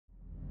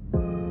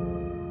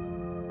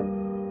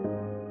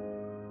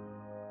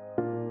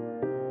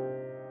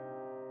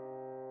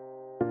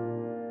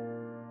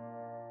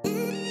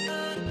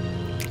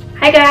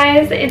Hi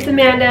guys, it's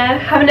Amanda. I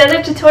have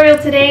another tutorial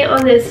today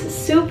on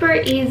this super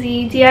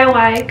easy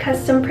DIY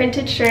custom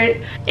printed shirt.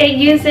 It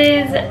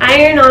uses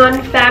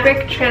iron-on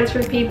fabric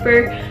transfer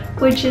paper,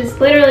 which is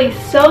literally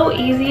so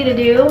easy to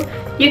do.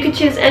 You could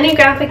choose any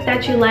graphic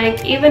that you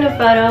like, even a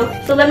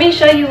photo. So let me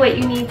show you what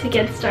you need to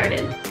get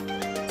started.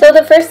 So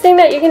the first thing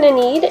that you're going to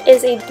need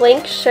is a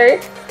blank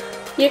shirt.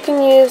 You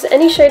can use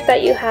any shirt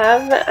that you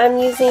have. I'm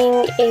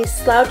using a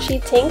slouchy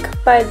tank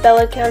by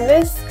Bella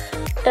Canvas.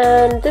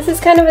 And this is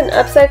kind of an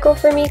upcycle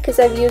for me because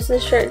I've used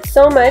this shirt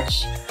so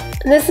much.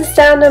 And this is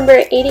style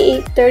number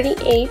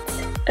 8838,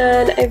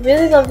 and I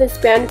really love this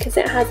brand because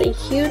it has a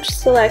huge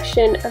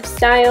selection of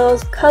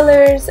styles,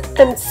 colors,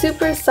 and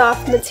super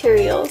soft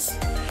materials.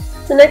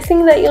 The next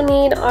thing that you'll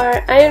need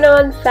are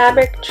iron-on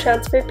fabric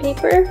transfer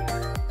paper.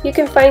 You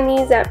can find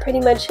these at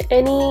pretty much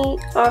any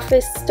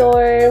office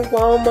store,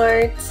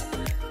 Walmart,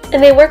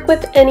 and they work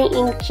with any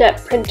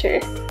inkjet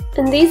printer.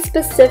 And these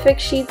specific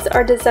sheets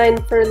are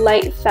designed for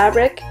light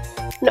fabric,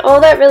 and all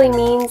that really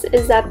means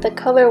is that the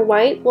color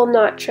white will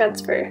not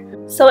transfer.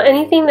 So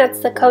anything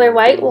that's the color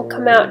white will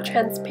come out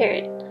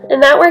transparent.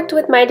 And that worked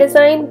with my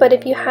design, but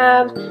if you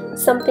have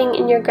something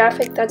in your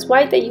graphic that's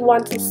white that you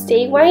want to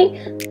stay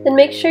white, then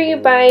make sure you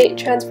buy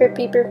transfer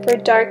paper for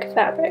dark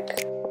fabric.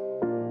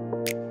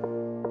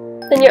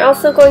 Then you're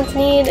also going to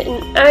need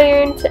an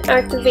iron to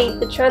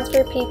activate the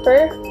transfer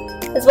paper,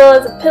 as well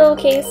as a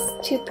pillowcase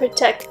to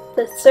protect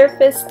the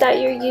surface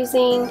that you're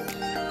using,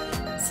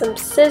 some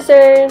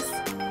scissors,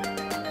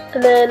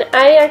 and then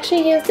I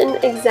actually used an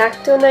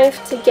exacto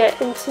knife to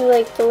get into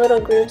like the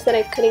little grooves that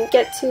I couldn't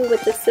get to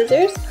with the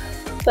scissors,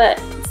 but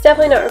it's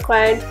definitely not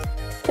required.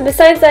 And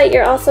besides that,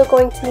 you're also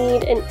going to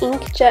need an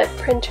inkjet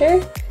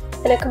printer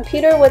and a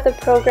computer with a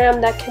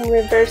program that can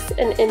reverse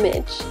an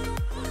image.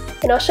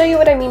 And I'll show you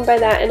what I mean by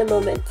that in a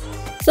moment.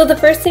 So the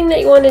first thing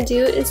that you want to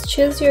do is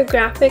choose your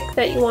graphic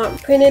that you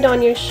want printed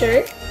on your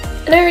shirt.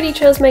 And I already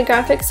chose my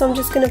graphic, so I'm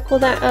just going to pull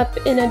that up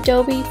in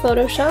Adobe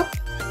Photoshop.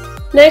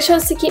 And I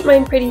chose to keep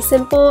mine pretty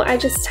simple. I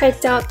just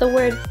typed out the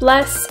word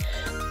bless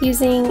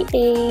using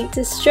a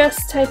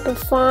distressed type of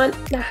font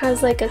that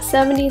has like a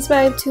 70s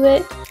vibe to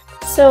it.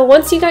 So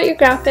once you got your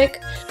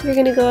graphic, you're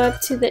going to go up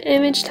to the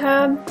image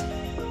tab,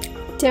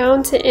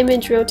 down to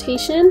image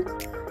rotation,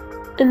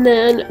 and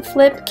then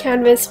flip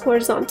canvas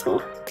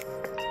horizontal.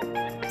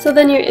 So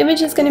then your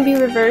image is going to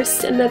be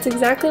reversed, and that's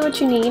exactly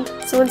what you need.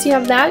 So once you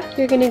have that,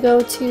 you're going to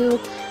go to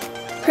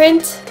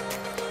print,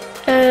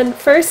 and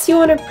first you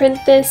want to print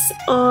this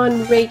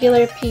on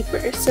regular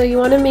paper. So you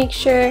want to make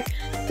sure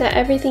that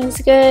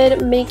everything's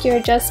good, make your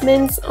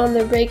adjustments on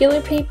the regular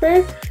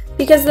paper,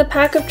 because the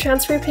pack of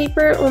transfer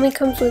paper only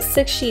comes with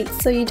 6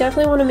 sheets, so you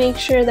definitely want to make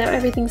sure that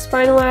everything's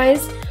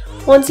finalized.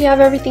 Once you have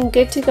everything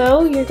good to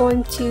go, you're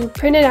going to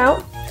print it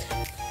out.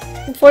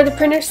 And for the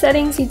printer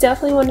settings, you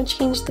definitely want to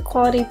change the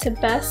quality to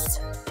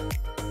best.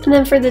 And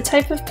then for the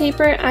type of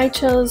paper, I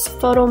chose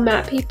photo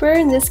matte paper,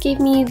 and this gave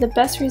me the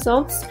best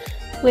results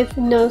with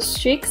no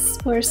streaks,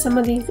 where some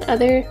of these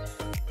other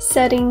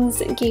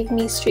settings gave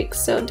me streaks.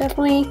 So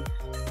definitely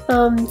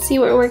see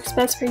what works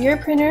best for your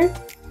printer.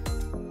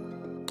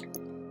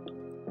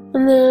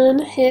 And then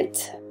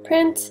hit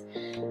print.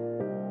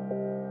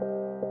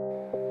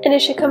 And it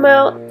should come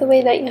out the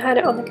way that you had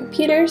it on the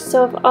computer.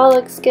 So if all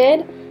looks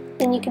good,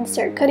 then you can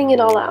start cutting it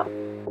all out.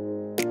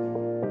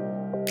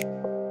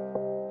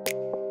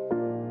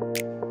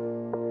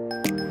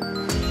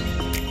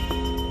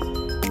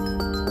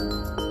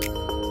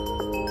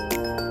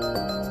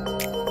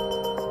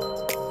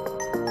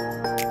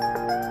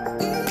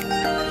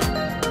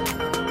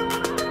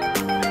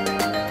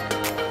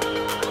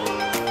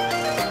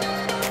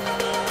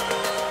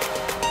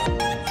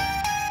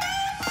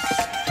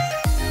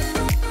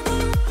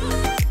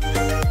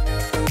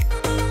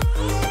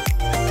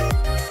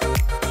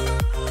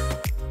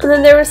 And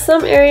then there were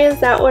some areas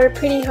that were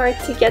pretty hard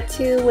to get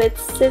to with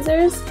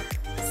scissors,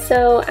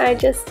 so I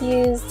just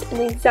used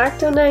an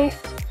exacto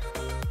knife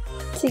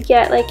to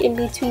get like in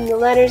between the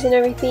letters and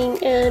everything,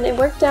 and it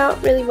worked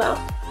out really well.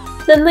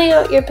 Then lay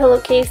out your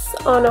pillowcase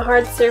on a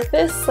hard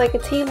surface like a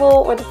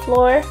table or the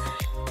floor,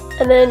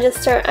 and then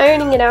just start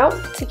ironing it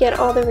out to get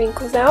all the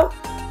wrinkles out.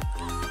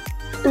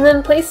 And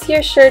then place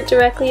your shirt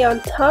directly on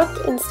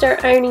top and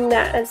start ironing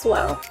that as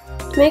well.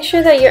 Make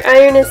sure that your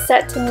iron is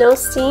set to no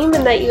steam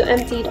and that you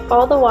emptied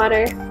all the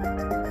water.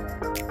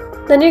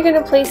 Then you're going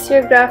to place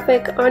your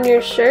graphic on your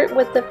shirt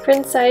with the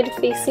print side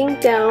facing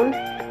down,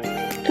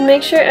 and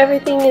make sure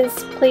everything is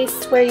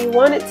placed where you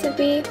want it to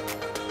be.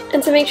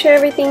 And to make sure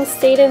everything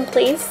stayed in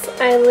place,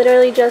 I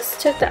literally just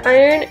took the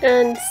iron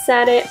and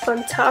sat it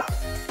on top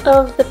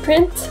of the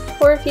print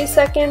for a few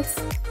seconds,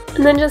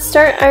 and then just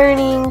start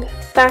ironing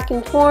back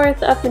and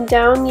forth, up and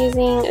down,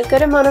 using a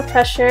good amount of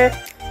pressure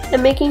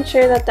and making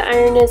sure that the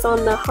iron is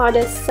on the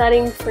hottest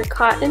setting for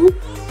cotton.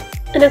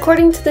 And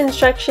according to the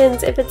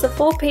instructions, if it's a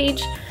full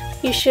page,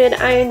 you should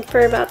iron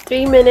for about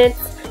 3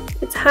 minutes.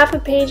 If it's half a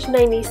page,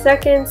 90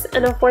 seconds,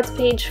 and a fourth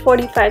page,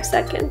 45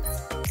 seconds.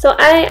 So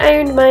I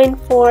ironed mine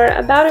for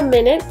about a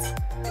minute,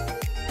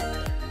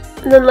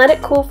 and then let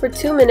it cool for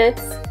 2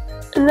 minutes.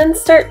 and then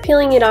start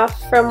peeling it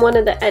off from one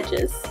of the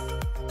edges.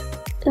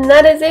 And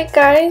that is it,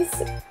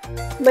 guys.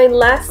 My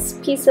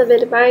last piece of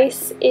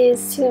advice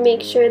is to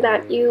make sure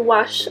that you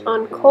wash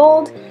on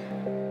cold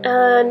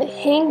and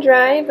hang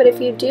dry, but if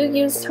you do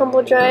use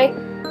tumble dry,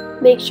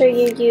 make sure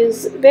you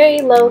use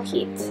very low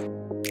heat.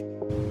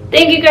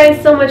 Thank you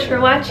guys so much for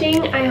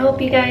watching. I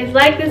hope you guys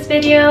liked this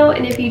video,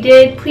 and if you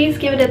did, please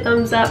give it a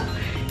thumbs up.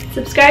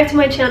 Subscribe to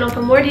my channel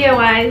for more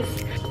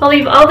DIYs. I'll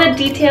leave all the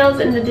details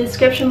in the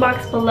description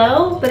box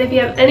below, but if you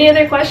have any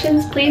other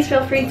questions, please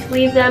feel free to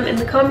leave them in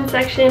the comment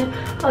section.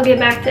 I'll get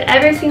back to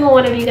every single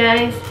one of you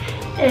guys.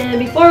 And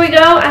before we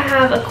go, I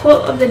have a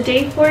quote of the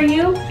day for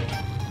you.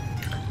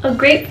 A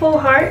grateful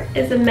heart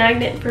is a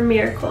magnet for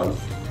miracles.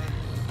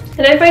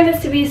 And I find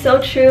this to be so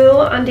true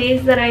on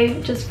days that I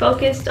just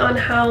focused on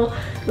how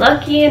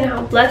lucky and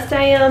how blessed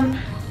I am.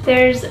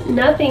 There's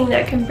nothing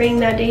that can bring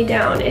that day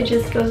down. It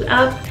just goes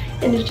up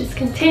and it just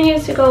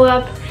continues to go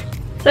up.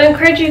 So I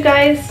encourage you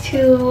guys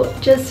to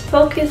just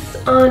focus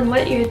on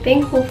what you're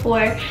thankful for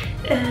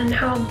and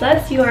how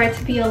blessed you are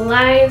to be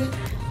alive.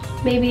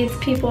 Maybe it's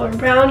people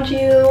around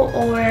you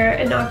or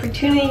an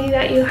opportunity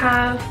that you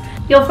have.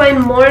 You'll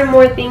find more and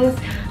more things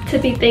to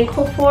be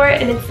thankful for,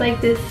 and it's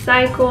like this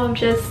cycle of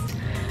just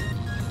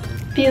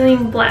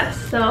feeling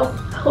blessed. So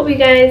I hope you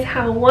guys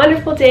have a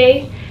wonderful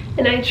day,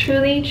 and I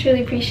truly,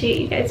 truly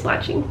appreciate you guys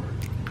watching.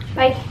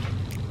 Bye.